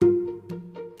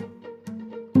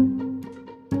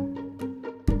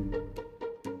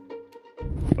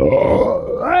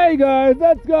Hey guys,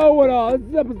 what's going on?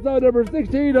 This is episode number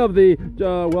 16 of the,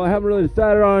 I haven't really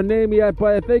decided on a name yet,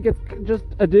 but I think it's just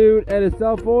a dude and his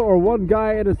cell phone, or one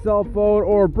guy and his cell phone,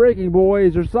 or Breaking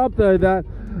Boys, or something like that.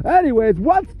 Anyways,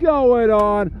 what's going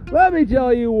on? Let me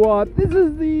tell you what, this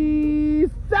is the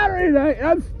Saturday night, and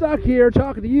I'm stuck here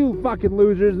talking to you fucking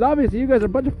losers, and obviously you guys are a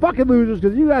bunch of fucking losers,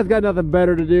 because you guys got nothing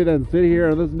better to do than sit here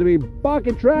and listen to me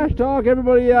fucking trash talk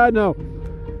everybody I know.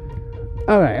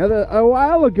 Alright, a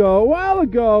while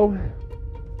ago,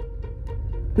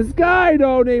 this guy I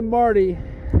know named Marty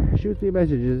shoots me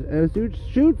messages, and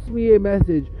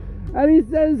he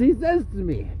says to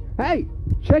me, hey,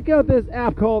 check out this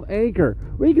app called Anchor,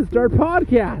 where you can start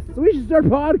podcasts. We should start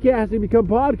podcasting, become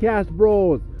podcast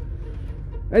bros.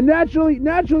 And naturally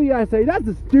I say, that's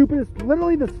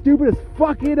literally the stupidest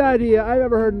fucking idea I've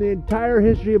ever heard in the entire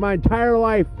history of my entire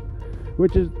life.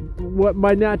 Which is what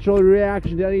my natural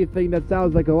reaction to anything that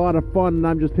sounds like a lot of fun, and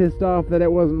I'm just pissed off that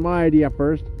it wasn't my idea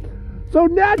first. So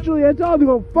naturally, I tell him to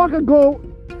go fuck a goat,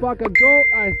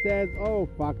 I says. Oh,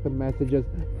 fuck the messages.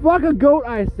 Fuck a goat,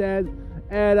 I says.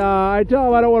 And I tell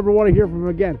him I don't ever want to hear from him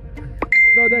again.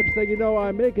 So next thing you know,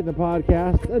 I'm making the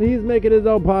podcast, and he's making his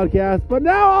own podcast. But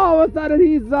now all of a sudden,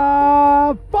 he's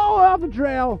falling off the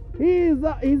trail. He's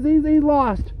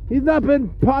lost. He's not been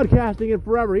podcasting in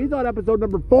forever. He's on episode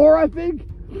number 4, I think.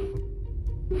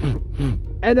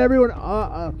 And everybody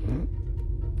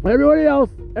else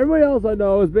I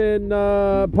know has been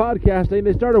podcasting.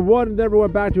 They started one and never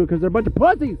went back to it because they're a bunch of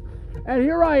pussies. And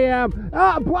here I am,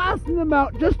 blasting them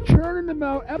out, just churning them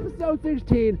out, episode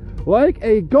 16, like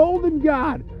a golden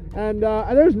god. And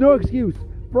there's no excuse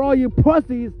for all you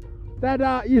pussies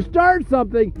that you start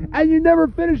something and you never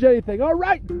finish anything. All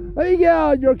right, let me get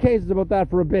on your cases about that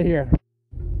for a bit here.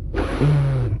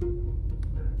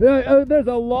 There's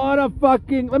a lot of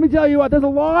fucking, let me tell you what, there's a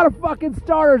lot of fucking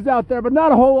starters out there, but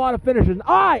not a whole lot of finishers.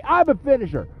 I'm a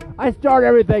finisher. I start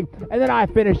everything, and then I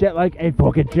finish it like a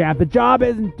fucking champ. The job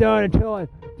isn't done until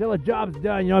the job's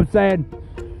done, you know what I'm saying?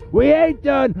 We ain't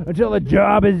done until the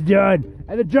job is done.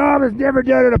 And the job is never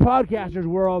done in a podcaster's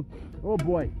world. Oh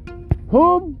boy.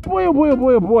 Oh boy,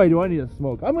 do I need a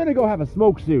smoke. I'm going to go have a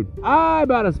smoke soon.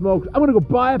 I'm out of smokes. I'm going to go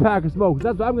buy a pack of smokes.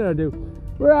 That's what I'm going to do.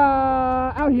 We're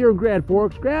out here in Grand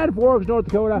Forks, North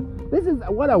Dakota.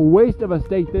 What a waste of a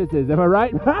state this is. Am I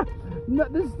right? No,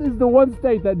 this is the one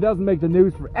state that doesn't make the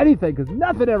news for anything because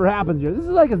nothing ever happens here. This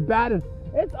is like as bad as,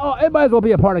 it might as well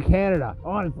be a part of Canada,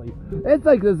 honestly. It's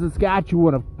like the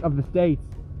Saskatchewan of the states.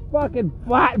 Fucking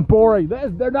flat and boring.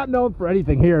 They're not known for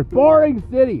anything here. Boring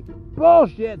city.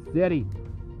 Bullshit city.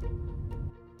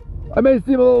 I may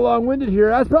seem a little long-winded here.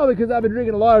 That's probably because I've been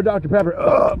drinking a lot of Dr. Pepper.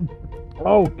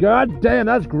 Oh, god damn,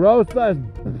 that's gross. There's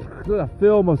a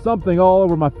film of something all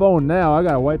over my phone now. I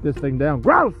gotta wipe this thing down.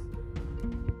 Gross!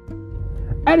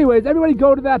 Anyways, everybody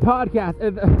go to that podcast.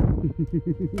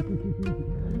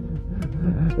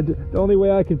 The only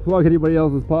way I can plug anybody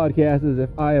else's podcast is if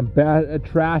I am bad at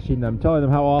trashing them, telling them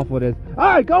how awful it is.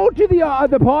 Alright, go to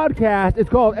the podcast. It's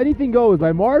called Anything Goes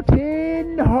by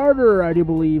Martin Harder, I do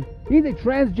believe. He's a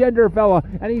transgender fella,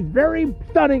 and he's very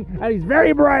stunning, and he's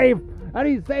very brave, and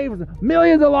he saves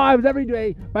millions of lives every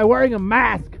day by wearing a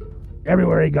mask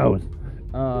everywhere he goes.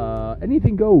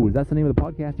 Anything Goes, that's the name of the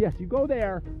podcast. Yes, you go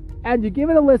there, and you give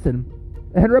it a listen,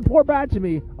 and report back to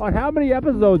me on how many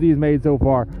episodes he's made so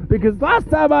far. Because last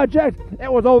time I checked,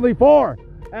 it was only 4.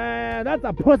 And that's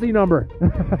a pussy number.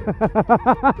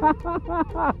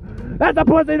 That's a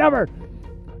pussy number.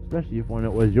 Especially if when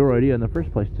it was your idea in the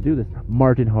first place to do this.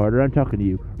 Martin Harder, I'm talking to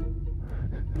you.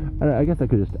 I guess I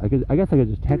could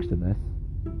just text him this.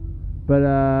 But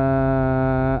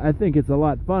I think it's a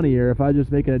lot funnier if I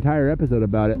just make an entire episode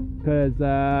about it. Because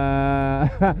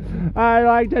I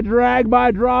like to drag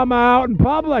my drama out in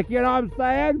public, you know what I'm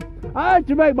saying? I like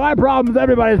to make my problems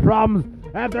everybody's problems.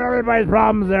 After everybody's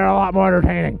problems, they're a lot more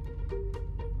entertaining.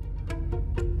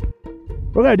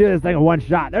 We're going to do this thing in one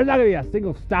shot. There's not going to be a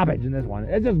single stoppage in this one.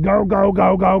 It's just go, go,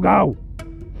 go, go, go.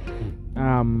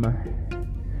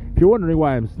 If you're wondering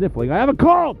why I'm sniffling, I have a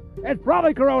cold. It's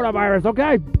probably coronavirus,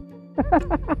 okay?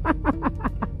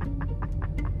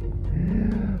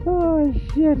 Oh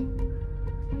shit.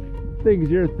 Things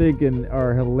you're thinking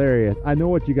are hilarious. I know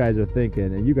what you guys are thinking,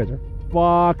 and you guys are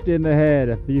fucked in the head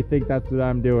if you think that's what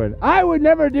I'm doing. I would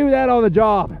never do that on the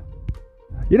job.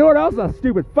 You know what else? A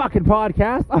stupid fucking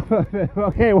podcast.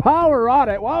 Okay, while we're on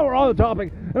the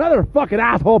topic, another fucking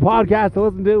asshole podcast to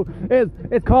listen to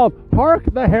it's called Hark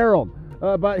the Herald.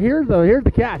 But here's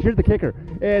the catch. Here's the kicker.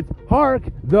 It's Hark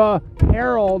the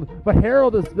Herald, but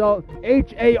Herald is spelled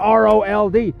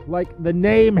Harold, like the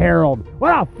name Harold.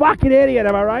 What a fucking idiot,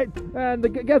 am I right? And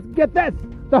get this.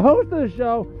 The host of the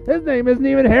show, his name isn't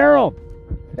even Harold.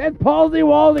 It's Palsy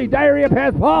Walsy, Diarrhea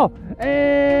Pants Paul,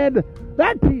 and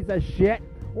that piece of shit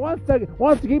wants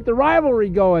to keep the rivalry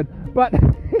going. But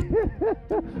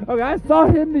okay, I saw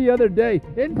him the other day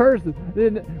in person.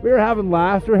 We were having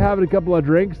laughs, we were having a couple of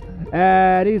drinks,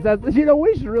 and he says, we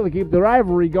should really keep the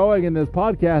rivalry going in this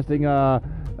podcasting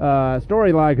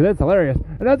storyline because it's hilarious.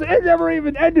 And it never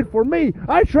even ended for me.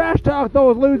 I trash talk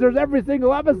those losers every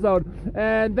single episode,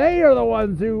 and they are the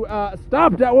ones who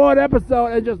stopped at one episode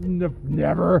and just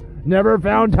never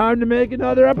found time to make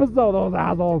another episode. Those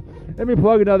assholes. Let me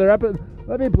plug another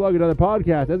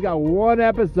podcast. It's got one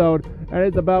episode, and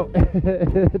it's about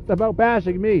it's about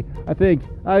bashing me. I think.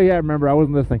 I can't remember. I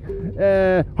wasn't listening.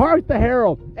 Hark the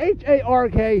Herald.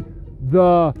 HARK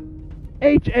the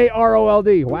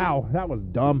HAROLD. Wow, that was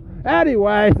dumb.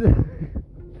 Anyways,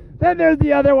 then there's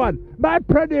the other one. My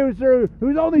producer,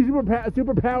 whose only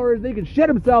superpower is he can shit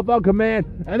himself on command,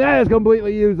 and that is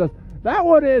completely useless. That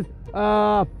one is,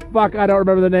 fuck, I don't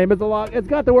remember the name. It's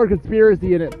got the word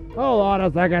conspiracy in it. Hold on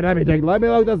a second. Let me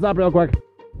look this up real quick.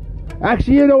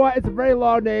 Actually, you know what? It's a very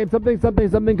long name. Something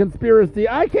conspiracy.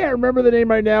 I can't remember the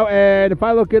name right now, and if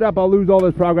I look it up, I'll lose all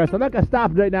this progress. I'm not going to stop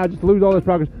right now just to lose all this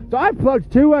progress. So I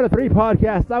plugged 2 out of 3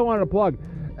 podcasts I wanted to plug.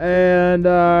 And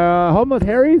Homeless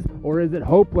Harry's, or is it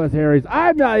Hopeless Harry's?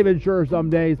 I'm not even sure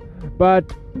some days,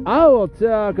 but I will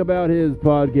talk about his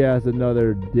podcast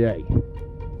another day.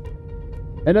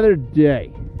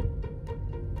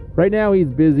 Right now he's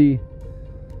busy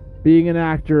being an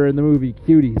actor in the movie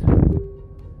Cuties.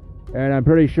 And I'm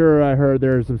pretty sure I heard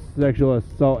there's some sexual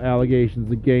assault allegations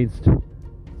against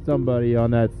somebody on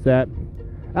that set.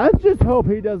 Let's just hope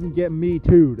he doesn't get Me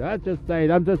Too'd. I'm just saying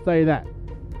that.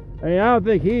 I mean, I don't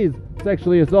think he's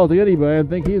sexually assaulting anybody. I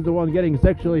think he's the one getting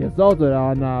sexually assaulted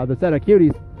on the set of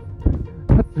Cuties.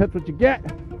 That's what you get.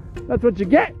 That's what you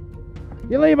get.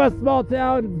 You leave a small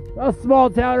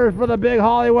towners for the big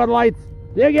Hollywood lights.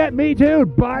 You get Me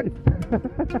Too'd, bud.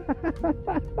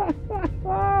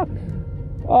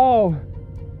 Oh,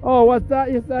 what's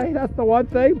that you say? That's the one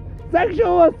thing?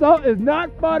 Sexual assault is not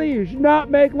funny. You should not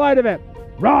make light of it.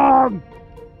 Wrong!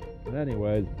 But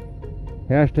anyways,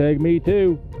 #Me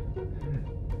Too.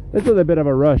 This was a bit of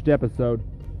a rushed episode.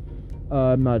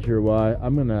 I'm not sure why.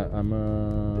 I'm gonna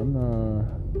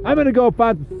go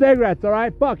find some cigarettes,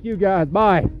 alright? Fuck you guys.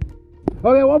 Bye.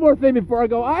 Okay, one more thing before I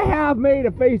go. I have made a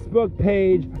Facebook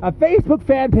page, a Facebook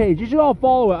fan page. You should all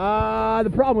follow it. The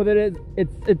problem with it is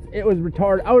it was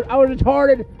retarded. I was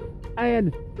retarded,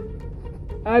 and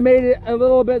I made it a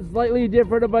little bit slightly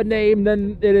different of a name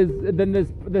than this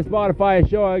Spotify is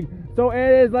showing. So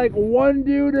it is like one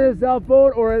dude and a cell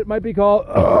phone, or it might be called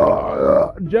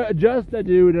just a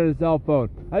dude and a cell phone.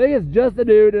 I think it's just a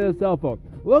dude and a cell phone.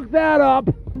 Look that up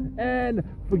and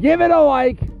give it a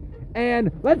like.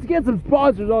 And let's get some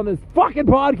sponsors on this fucking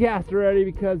podcast already,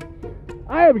 because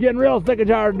I am getting real sick and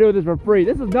tired of doing this for free.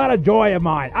 This is not a joy of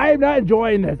mine. I am not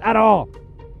enjoying this at all.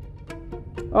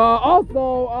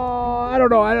 Also, I don't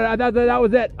know. That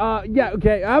was it. Yeah,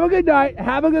 okay. Have a good night.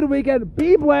 Have a good weekend.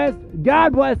 Be blessed.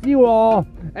 God bless you all.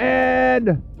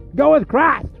 And go with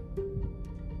Christ.